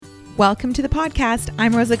Welcome to the podcast.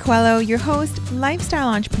 I'm Rosa Coelho, your host, lifestyle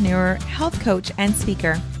entrepreneur, health coach, and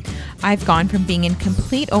speaker. I've gone from being in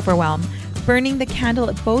complete overwhelm, burning the candle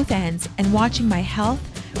at both ends, and watching my health,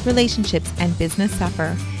 relationships, and business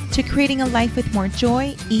suffer, to creating a life with more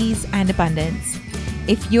joy, ease, and abundance.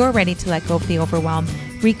 If you're ready to let go of the overwhelm,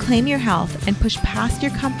 reclaim your health, and push past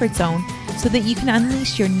your comfort zone so that you can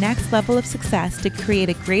unleash your next level of success to create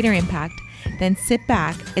a greater impact, then sit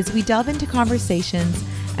back as we delve into conversations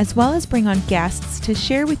as well as bring on guests to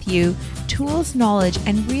share with you tools, knowledge,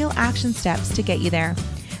 and real action steps to get you there.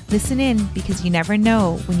 Listen in, because you never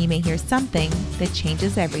know when you may hear something that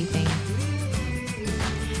changes everything.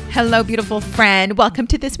 Hello, beautiful friend. Welcome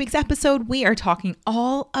to this week's episode. We are talking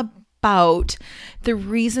all about the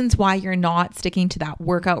reasons why you're not sticking to that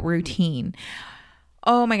workout routine.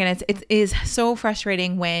 Oh my goodness, it is so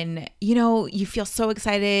frustrating when, you feel so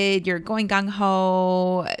excited, you're going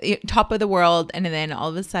gung-ho, top of the world, and then all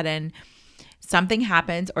of a sudden something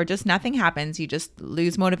happens or just nothing happens. You just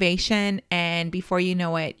lose motivation, and before you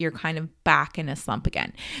know it, you're kind of back in a slump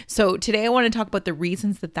again. So today I want to talk about the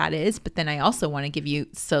reasons that is, but then I also want to give you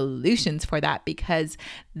solutions for that, because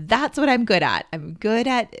that's what I'm good at. I'm good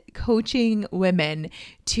at coaching women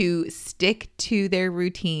to stick to their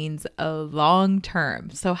routines long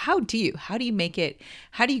term. So how do you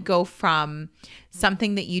go from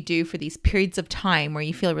something that you do for these periods of time where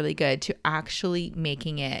you feel really good to actually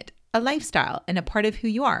making it a lifestyle and a part of who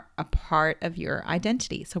you are, a part of your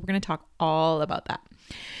identity? So we're going to talk all about that.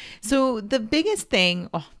 So the biggest thing,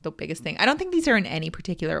 I don't think these are in any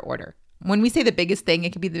particular order. When we say the biggest thing,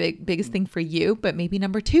 it could be the biggest thing for you, but maybe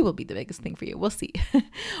number 2 will be the biggest thing for you. We'll see.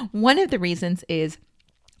 One of the reasons is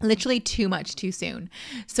literally too much too soon.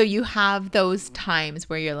 So you have those times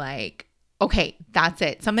where you're like, okay, that's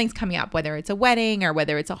it. Something's coming up, whether it's a wedding or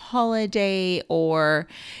whether it's a holiday, or,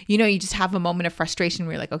 you just have a moment of frustration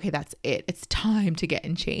where you're like, okay, that's it. It's time to get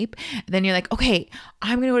in shape. And then you're like, okay,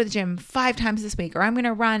 I'm going to go to the gym 5 times this week, or I'm going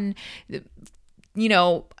to run,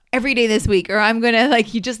 every day this week, or I'm going to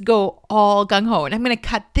you just go all gung ho, and I'm going to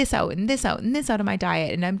cut this out and this out and this out of my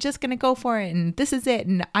diet. And I'm just going to go for it. And this is it.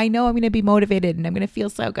 And I know I'm going to be motivated and I'm going to feel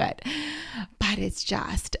so good, but it's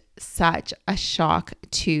just such a shock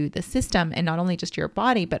to the system, and not only just your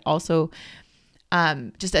body, but also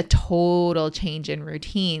just a total change in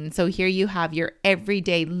routine. So here you have your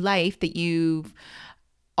everyday life that you've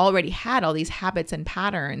already had all these habits and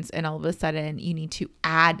patterns, and all of a sudden you need to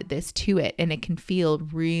add this to it, and it can feel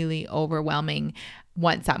really overwhelming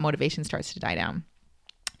once that motivation starts to die down.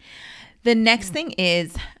 The next thing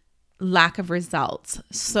is lack of results.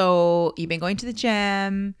 So you've been going to the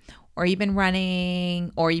gym, or you've been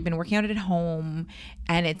running, or you've been working out at home,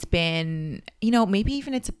 and it's been, maybe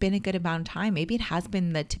even it's been a good amount of time. Maybe it has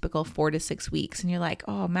been the typical 4 to 6 weeks, and you're like,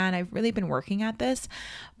 oh man, I've really been working at this,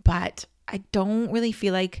 but I don't really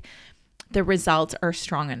feel like the results are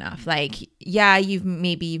strong enough. You've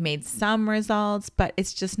made some results, but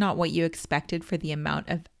it's just not what you expected for the amount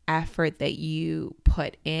of effort that you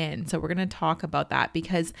put in. So we're going to talk about that,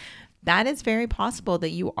 because that is very possible that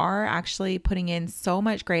you are actually putting in so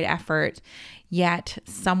much great effort, yet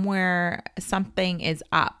somewhere something is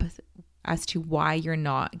up as to why you're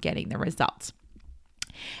not getting the results.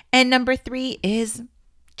 And number 3 is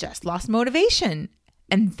just lost motivation.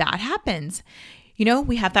 And that happens.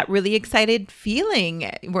 We have that really excited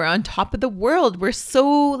feeling. We're on top of the world. We're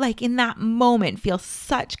so in that moment, feel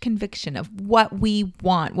such conviction of what we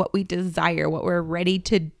want, what we desire, what we're ready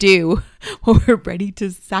to do, what we're ready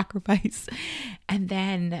to sacrifice. And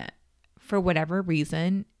then for whatever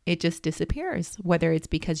reason, it just disappears, whether it's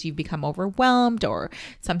because you've become overwhelmed, or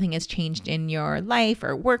something has changed in your life,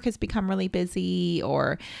 or work has become really busy,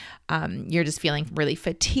 or you're just feeling really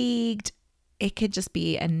fatigued. It could just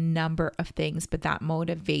be a number of things, but that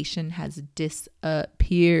motivation has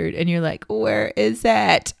disappeared, and you're like, where is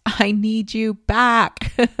it? I need you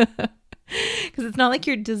back. Because it's not like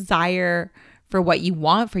your desire for what you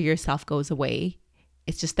want for yourself goes away.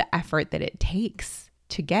 It's just the effort that it takes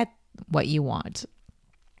to get what you want.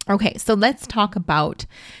 Okay, so let's talk about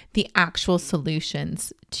the actual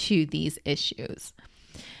solutions to these issues.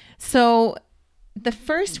 So the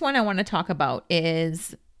first one I want to talk about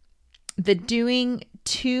is the doing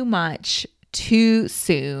too much too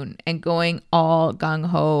soon and going all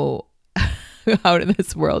gung-ho out of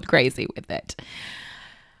this world crazy with it.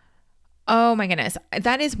 Oh my goodness.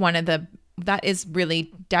 That is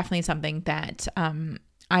really definitely something that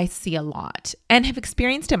I see a lot and have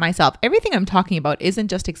experienced it myself. Everything I'm talking about isn't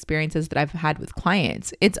just experiences that I've had with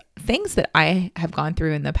clients. It's things that I have gone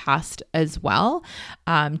through in the past as well.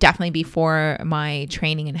 Definitely before my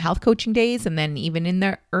training and health coaching days, and then even in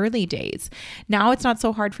the early days. Now it's not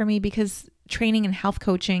so hard for me because training and health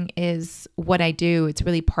coaching is what I do. It's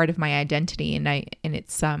really part of my identity, and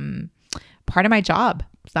it's part of my job.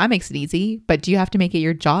 So that makes it easy. But do you have to make it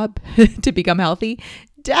your job to become healthy?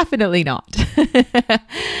 Definitely not.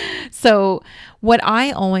 So what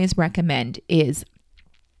I always recommend is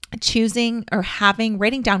choosing or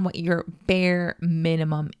writing down what your bare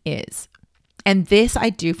minimum is. And this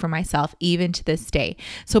I do for myself even to this day.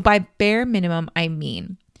 So by bare minimum, I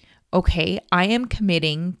mean, okay, I am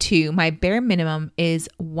committing to my bare minimum is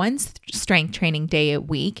one strength training day a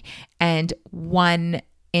week and one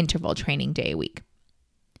interval training day a week.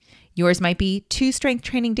 Yours might be 2 strength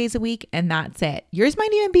training days a week and that's it. Yours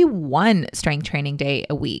might even be 1 strength training day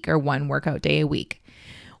a week or 1 workout day a week.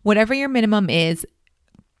 Whatever your minimum is,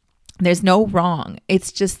 there's no wrong.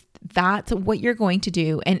 It's just that's what you're going to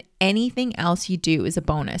do, and anything else you do is a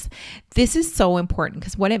bonus. This is so important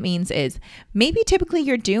because what it means is maybe typically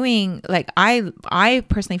you're doing, like I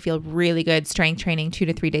personally feel really good strength training 2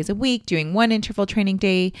 to 3 days a week, doing 1 interval training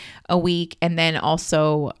day a week, and then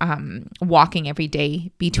also walking every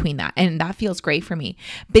day between that. And that feels great for me.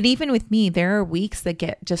 But even with me, there are weeks that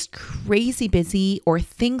get just crazy busy or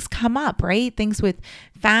things come up, right? Things with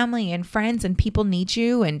family and friends and people need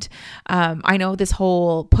you. And I know this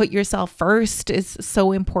whole put yourself first is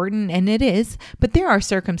so important, and it is, but there are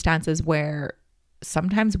circumstances where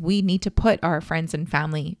sometimes we need to put our friends and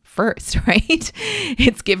family first, right?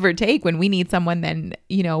 It's give or take. When we need someone, then,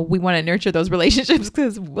 we want to nurture those relationships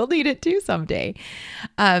because we'll need it too someday.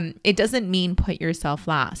 It doesn't mean put yourself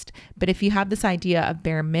last, but if you have this idea of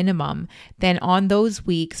bare minimum, then on those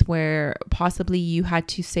weeks where possibly you had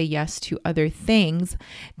to say yes to other things,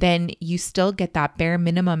 then you still get that bare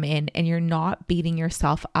minimum in, and you're not beating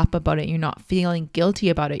yourself up about it. You're not feeling guilty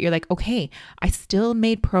about it. You're like, okay, I still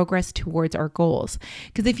made progress towards our goals.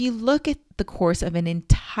 Because if you look at the course of an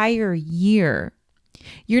entire year,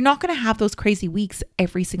 you're not going to have those crazy weeks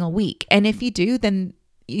every single week. And if you do, then,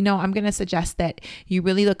 I'm going to suggest that you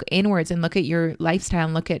really look inwards and look at your lifestyle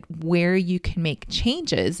and look at where you can make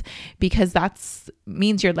changes, because that's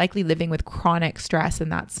means you're likely living with chronic stress,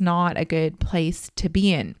 and that's not a good place to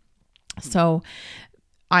be in. So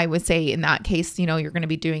I would say in that case, you're going to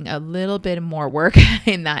be doing a little bit more work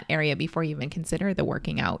in that area before you even consider the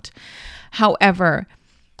working out. However,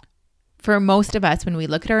 for most of us, when we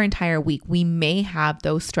look at our entire week, we may have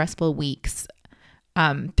those stressful weeks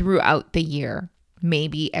throughout the year.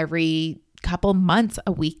 Maybe every couple months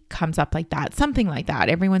a week comes up like that, something like that.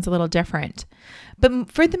 Everyone's a little different.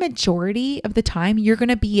 But for the majority of the time, you're going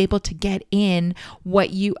to be able to get in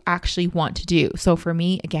what you actually want to do. So for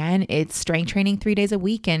me, again, it's strength training 3 days a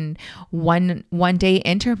week and one day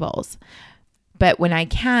intervals. But when I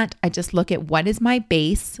can't, I just look at what is my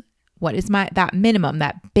base. What is that minimum,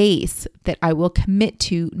 that base that I will commit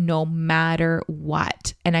to no matter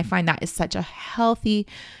what? And I find that is such a healthy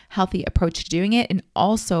approach to doing it. And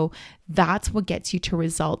also that's what gets you to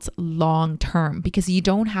results long term, because you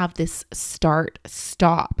don't have this start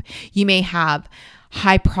stop. You may have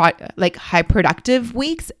high productive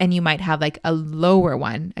weeks, and you might have like a lower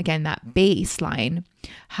one, again, that baseline.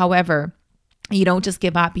 However, you don't just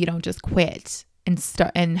give up, you don't just quit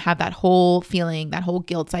and have that whole feeling, that whole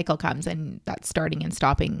guilt cycle comes, and that starting and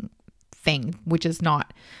stopping thing, which is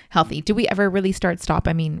not healthy. Do we ever really stop?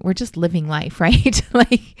 I mean, we're just living life, right?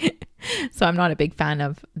 So I'm not a big fan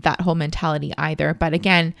of that whole mentality either. But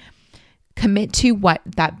again, commit to what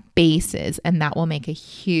that base is, and that will make a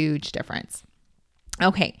huge difference.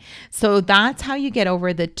 Okay, so that's how you get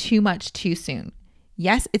over the too much too soon.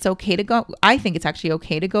 Yes, it's okay to go. I think it's actually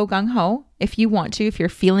okay to go gung-ho if you want to, if you're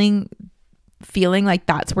feeling like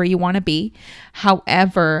that's where you want to be.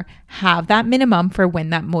 However, have that minimum for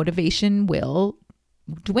when that motivation will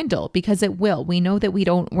dwindle, because it will. We know that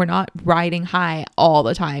we're not riding high all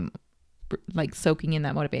the time, like soaking in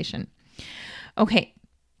that motivation. Okay.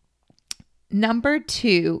 Number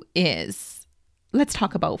 2 is, let's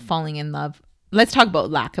talk about falling in love. Let's talk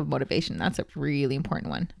about lack of motivation. That's a really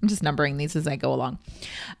important one. I'm just numbering these as I go along.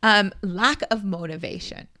 Lack of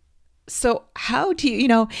motivation. So how do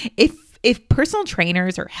you, if personal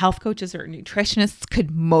trainers or health coaches or nutritionists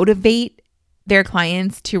could motivate their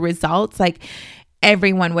clients to results, like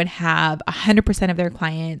everyone would have 100% of their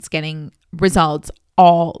clients getting results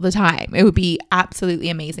all the time. It would be absolutely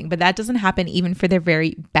amazing. But that doesn't happen even for the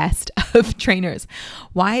very best of trainers.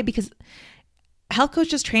 Why? Because health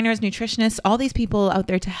coaches, trainers, nutritionists, all these people out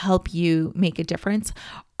there to help you make a difference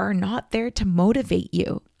are not there to motivate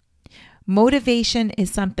you. Motivation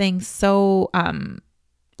is something so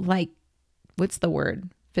what's the word?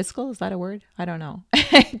 Fiscal? Is that a word? I don't know.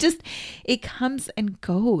 It comes and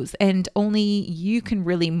goes, and only you can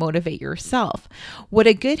really motivate yourself. What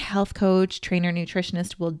a good health coach, trainer,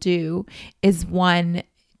 nutritionist will do is, one,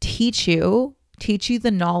 teach you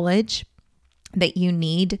the knowledge that you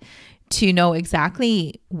need to know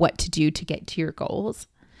exactly what to do to get to your goals,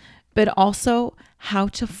 but also how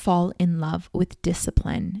to fall in love with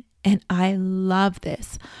discipline. And I love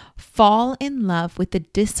this. Fall in love with the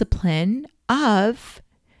discipline of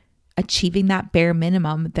achieving that bare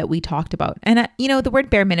minimum that we talked about. And the word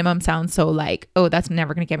bare minimum sounds so like, oh, that's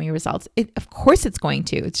never going to get me results. Of course it's going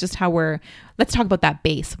to. It's just how let's talk about that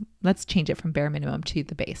base. Let's change it from bare minimum to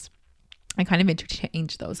the base. I kind of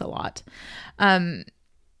interchange those a lot.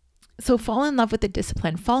 So fall in love with the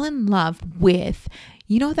discipline. Fall in love with,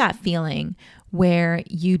 that feeling where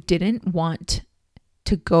you didn't want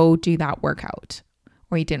to go do that workout,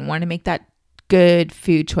 or you didn't want to make that good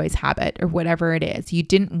food choice habit, or whatever it is. You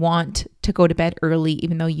didn't want to go to bed early,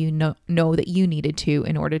 even though you know that you needed to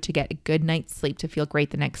in order to get a good night's sleep to feel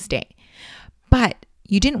great the next day. But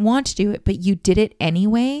you didn't want to do it, but you did it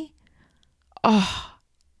anyway. Oh,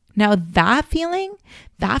 now that feeling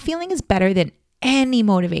is better than any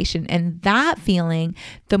motivation. And that feeling,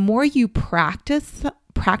 the more you practice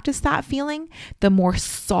that feeling, the more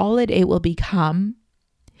solid it will become,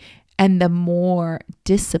 and the more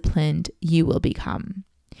disciplined you will become.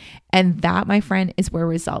 And that, my friend, is where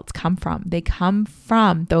results come from. They come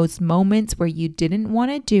from those moments where you didn't want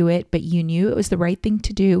to do it, but you knew it was the right thing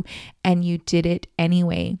to do, and you did it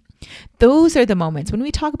anyway. Those are the moments when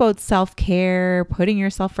we talk about self-care, putting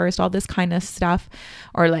yourself first, all this kind of stuff,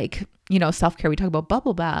 or self-care. We talk about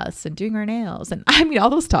bubble baths and doing our nails, and all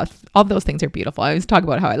those things are beautiful. I always talk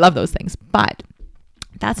about how I love those things, but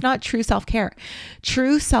that's not true self-care.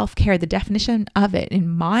 True self-care, the definition of it, in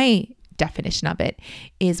my definition of it,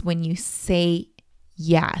 is when you say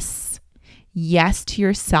yes. Yes to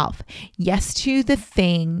yourself. Yes to the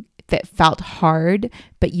thing that felt hard,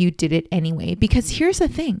 but you did it anyway. Because here's the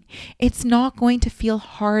thing, it's not going to feel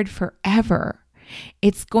hard forever.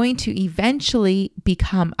 It's going to eventually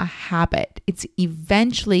become a habit. It's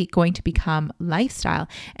eventually going to become lifestyle,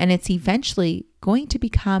 and it's eventually going to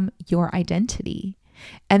become your identity.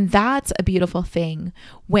 And that's a beautiful thing,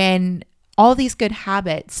 when all these good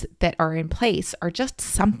habits that are in place are just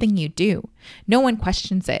something you do. No one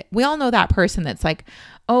questions it. We all know that person that's like,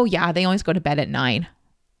 oh yeah, they always go to bed at 9.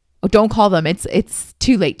 Oh, don't call them. It's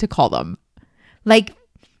too late to call them. Like,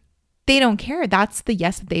 they don't care. That's the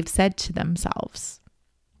yes that they've said to themselves.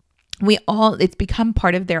 It's become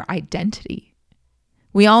part of their identity.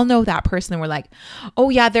 We all know that person, and we're like, oh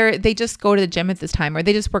yeah, they just go to the gym at this time, or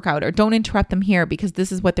they just work out, or don't interrupt them here because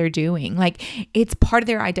this is what they're doing. Like, it's part of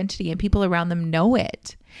their identity, and people around them know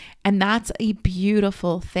it. And that's a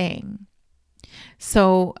beautiful thing.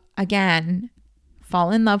 So again,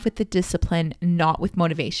 fall in love with the discipline, not with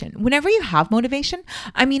motivation. Whenever you have motivation,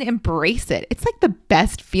 embrace it. It's like the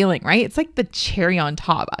best feeling, right? It's like the cherry on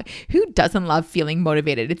top. Who doesn't love feeling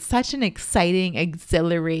motivated? It's such an exciting,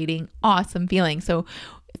 exhilarating, awesome feeling. So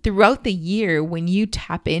throughout the year, when you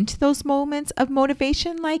tap into those moments of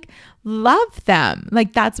motivation, love them.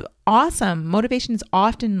 That's awesome. Motivation is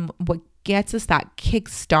often what gets us that kick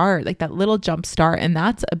start, that little jump start. And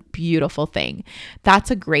that's a beautiful thing.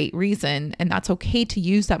 That's a great reason. And that's okay to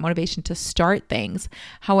use that motivation to start things.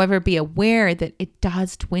 However, be aware that it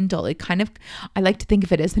does dwindle. I like to think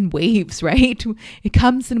of it as in waves, right? It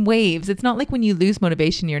comes in waves. It's not like when you lose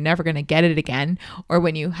motivation, you're never going to get it again, or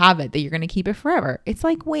when you have it, that you're going to keep it forever. It's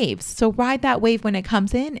like waves. So ride that wave when it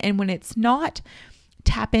comes in, and when it's not,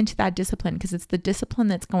 tap into that discipline, because it's the discipline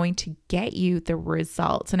that's going to get you the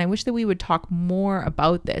results. And I wish that we would talk more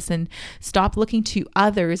about this and stop looking to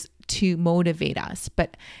others to motivate us,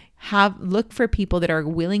 but look for people that are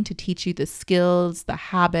willing to teach you the skills, the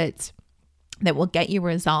habits that will get you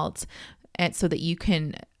results, and so that you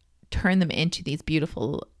can turn them into these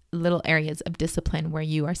beautiful little areas of discipline where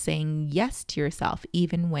you are saying yes to yourself,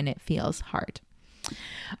 even when it feels hard.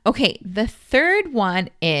 Okay, the third one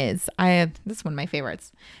is, this is one of my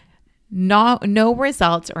favorites. No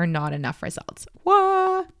results or not enough results.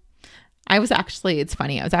 What? It's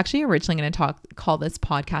funny. I was actually originally going to call this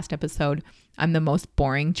podcast episode, I'm the most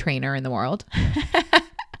boring trainer in the world.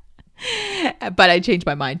 But I changed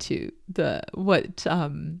my mind to what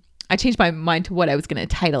I was going to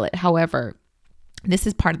title it. However, this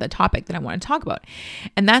is part of the topic that I want to talk about.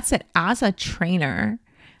 And that's that as a trainer,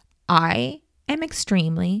 I am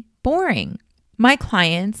extremely boring. My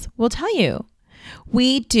clients will tell you,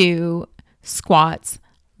 we do squats,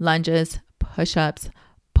 lunges, push-ups,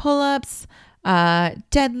 pull-ups,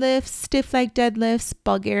 deadlifts, stiff leg deadlifts,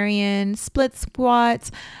 Bulgarian split squats,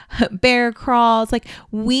 bear crawls. Like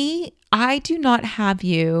I do not have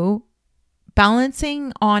you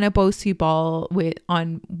balancing on a Bosu ball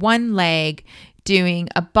on one leg, doing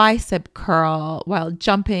a bicep curl while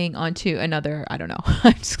jumping onto another. I don't know.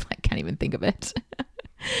 I just can't even think of it.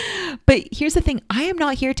 But here's the thing. I am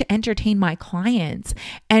not here to entertain my clients.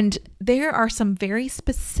 And there are some very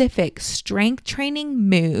specific strength training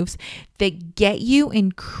moves that get you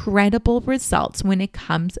incredible results when it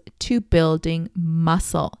comes to building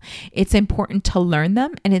muscle. It's important to learn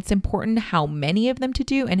them, and it's important how many of them to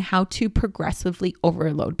do and how to progressively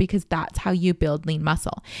overload, because that's how you build lean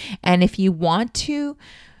muscle. And if you want to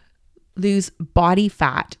lose body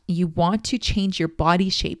fat, you want to change your body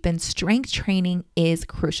shape, then strength training is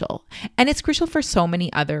crucial. And it's crucial for so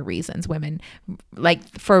many other reasons.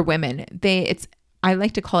 For women, I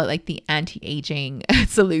like to call it like the anti-aging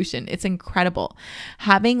solution. It's incredible.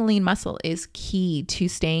 Having lean muscle is key to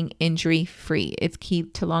staying injury free. It's key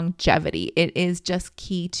to longevity. It is just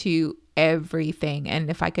key to everything. And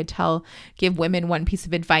if I could give women one piece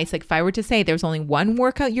of advice, like if I were to say there's only one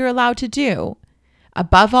workout you're allowed to do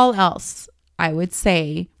above all else, I would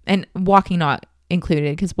say, and walking not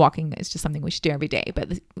included, because walking is just something we should do every day.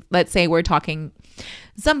 But let's say we're talking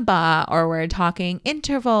Zumba, or we're talking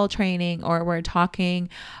interval training, or we're talking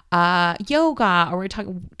yoga, or we're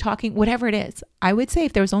talking whatever it is. I would say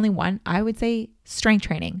if there was only one, I would say strength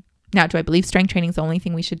training. Now, do I believe strength training is the only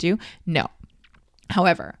thing we should do? No.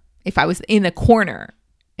 However, if I was in the corner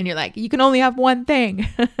and you're like, you can only have one thing,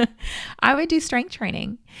 I would do strength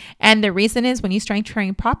training. And the reason is, when you strength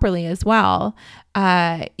train properly as well,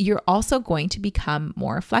 you're also going to become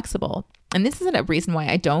more flexible. And this isn't a reason why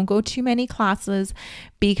I don't go too many classes,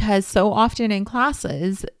 because so often in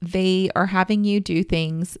classes, they are having you do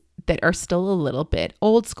things that are still a little bit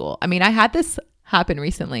old school. I mean, I had this happen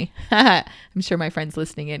recently. I'm sure my friend's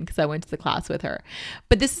listening in because I went to the class with her.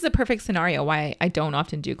 But this is a perfect scenario why I don't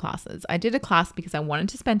often do classes. I did a class because I wanted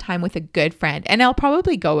to spend time with a good friend, and I'll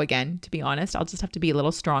probably go again, to be honest. I'll just have to be a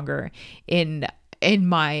little stronger in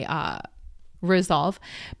my resolve.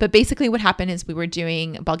 But basically what happened is we were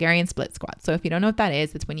doing Bulgarian split squats. So if you don't know what that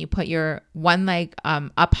is, it's when you put your one leg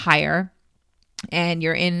up higher, and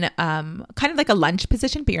you're in kind of like a lunge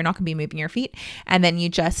position, but you're not going to be moving your feet. And then you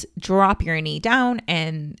just drop your knee down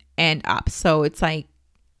and up. So it's like,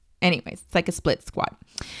 anyways, it's like a split squat.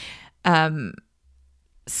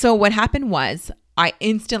 So what happened was, I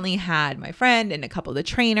instantly had my friend and a couple of the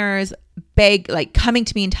trainers coming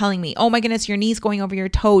to me and telling me, oh my goodness, your knee's going over your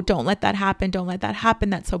toe. Don't let that happen. Don't let that happen.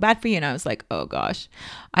 That's so bad for you. And I was like, oh gosh,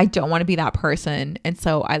 I don't want to be that person. And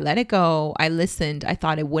so I let it go. I listened. I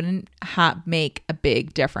thought it wouldn't make a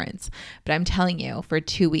big difference. But I'm telling you, for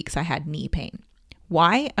 2 weeks, I had knee pain.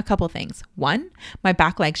 Why? A couple things. One, my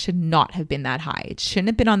back leg should not have been that high. It shouldn't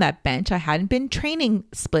have been on that bench. I hadn't been training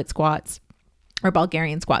split squats or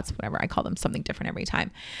Bulgarian squats, whatever. I call them something different every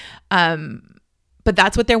time. But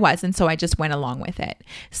that's what there was. And so I just went along with it.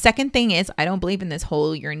 Second thing is, I don't believe in this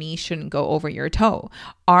whole your knee shouldn't go over your toe.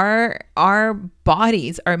 Our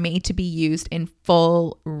bodies are made to be used in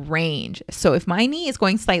full range. So if my knee is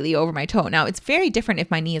going slightly over my toe, now it's very different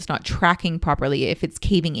if my knee is not tracking properly. If it's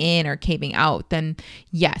caving in or caving out, then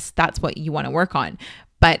yes, that's what you want to work on.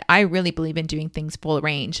 But I really believe in doing things full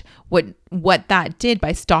range. What that did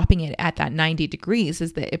by stopping it at that 90 degrees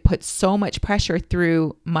is that it put so much pressure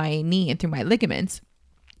through my knee and through my ligaments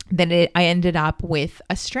that I ended up with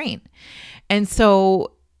a strain. And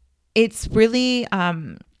so it's really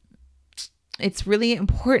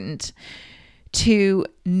important to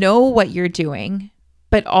know what you're doing,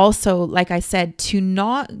 but also, like I said, to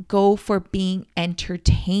not go for being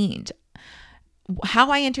entertained.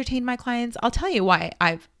 How I entertain my clients, I'll tell you why.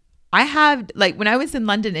 I have, like, when I was in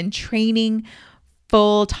London and training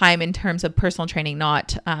full time in terms of personal training,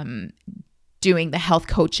 not doing the health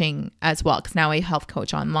coaching as well, because now I health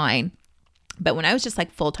coach online. But when I was just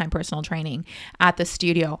like full-time personal training at the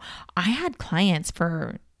studio, I had clients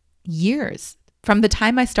for years, from the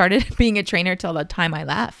time I started being a trainer till the time I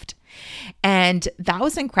left. And that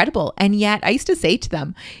was incredible. And yet I used to say to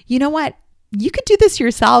them, you know what? You could do this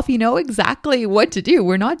yourself. You know exactly what to do.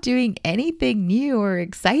 We're not doing anything new or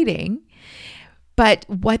exciting. But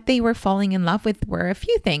what they were falling in love with were a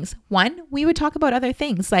few things. One, we would talk about other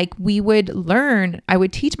things. Like I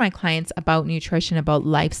would teach my clients about nutrition, about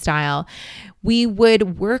lifestyle. We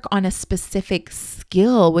would work on a specific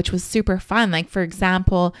skill, which was super fun. Like, for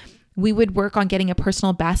example, We would work on getting a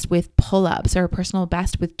personal best with pull-ups or a personal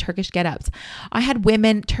best with Turkish get-ups. I had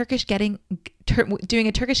women doing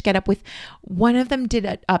a Turkish get-up with, one of them did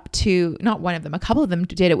it up to, not one of them, a couple of them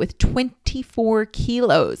did it with 24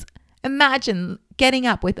 kilos. Imagine getting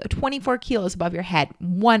up with 24 kilos above your head,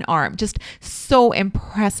 one arm, just so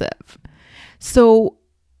impressive. So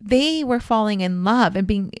they were falling in love and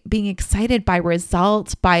being excited by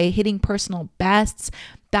results, by hitting personal bests.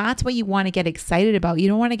 That's what you want to get excited about. You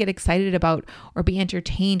don't want to get excited about or be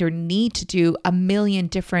entertained or need to do a million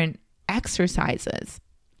different exercises.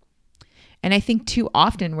 And I think too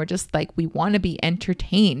often we're just like, we want to be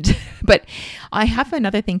entertained. But I have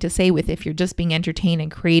another thing to say with, if you're just being entertained and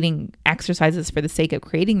creating exercises for the sake of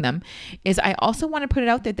creating them, is I also want to put it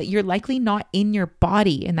out there that you're likely not in your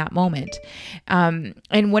body in that moment. And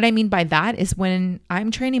what I mean by that is, when I'm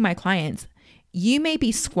training my clients, you may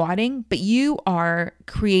be squatting, but you are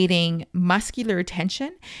creating muscular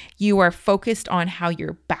tension. You are focused on how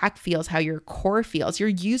your back feels, how your core feels. You're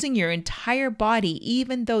using your entire body,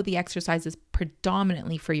 even though the exercise is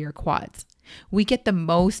predominantly for your quads. We get the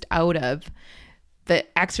most out of the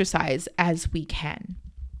exercise as we can.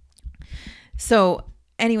 So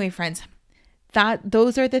anyway, friends,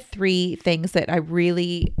 those are the 3 things that I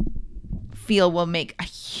really feel will make a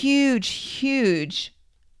huge, huge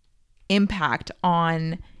impact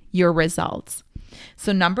on your results.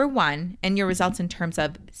 So number 1, and your results in terms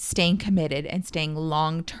of staying committed and staying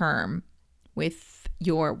long-term with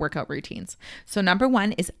your workout routines. So number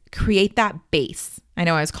 1 is create that base. I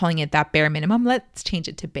know I was calling it that bare minimum. Let's change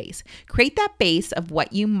it to base. Create that base of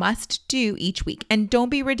what you must do each week, and don't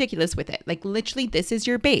be ridiculous with it. Like, literally, this is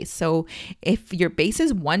your base. So if your base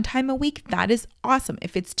is 1 time a week, that is awesome.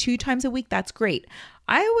 If it's 2 times a week, that's great.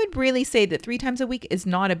 I would really say that 3 times a week is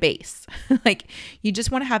not a base. Like, you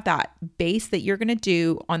just want to have that base that you're going to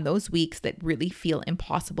do on those weeks that really feel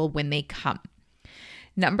impossible when they come.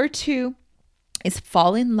 Number 2 is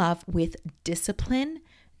fall in love with discipline,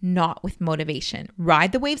 not with motivation.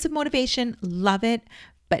 Ride the waves of motivation, love it,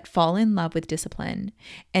 but fall in love with discipline.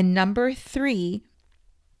 And number 3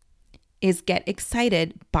 is get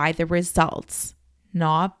excited by the results,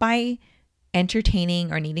 not by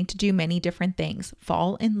entertaining or needing to do many different things.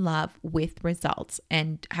 Fall in love with results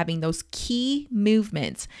and having those key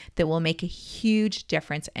movements that will make a huge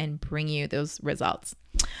difference and bring you those results.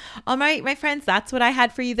 All right, my friends, that's what I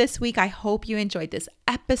had for you this week. I hope you enjoyed this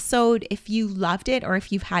episode. If you loved it, or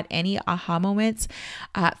if you've had any aha moments,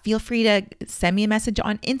 feel free to send me a message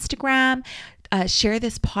on Instagram. Share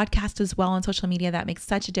this podcast as well on social media. That makes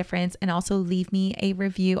such a difference. And also leave me a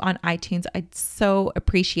review on iTunes. I'd so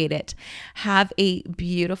appreciate it. Have a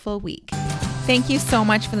beautiful week. Thank you so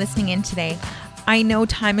much for listening in today. I know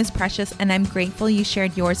time is precious, and I'm grateful you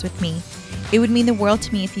shared yours with me. It would mean the world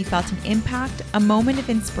to me if you felt an impact, a moment of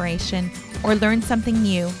inspiration, or learned something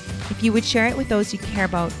new. If you would share it with those you care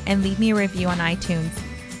about and leave me a review on iTunes.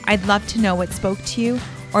 I'd love to know what spoke to you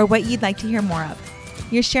or what you'd like to hear more of.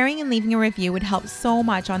 Your sharing and leaving a review would help so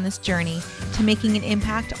much on this journey to making an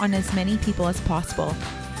impact on as many people as possible.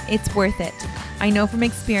 It's worth it. I know from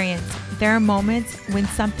experience, there are moments when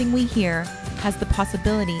something we hear has the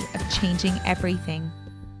possibility of changing everything.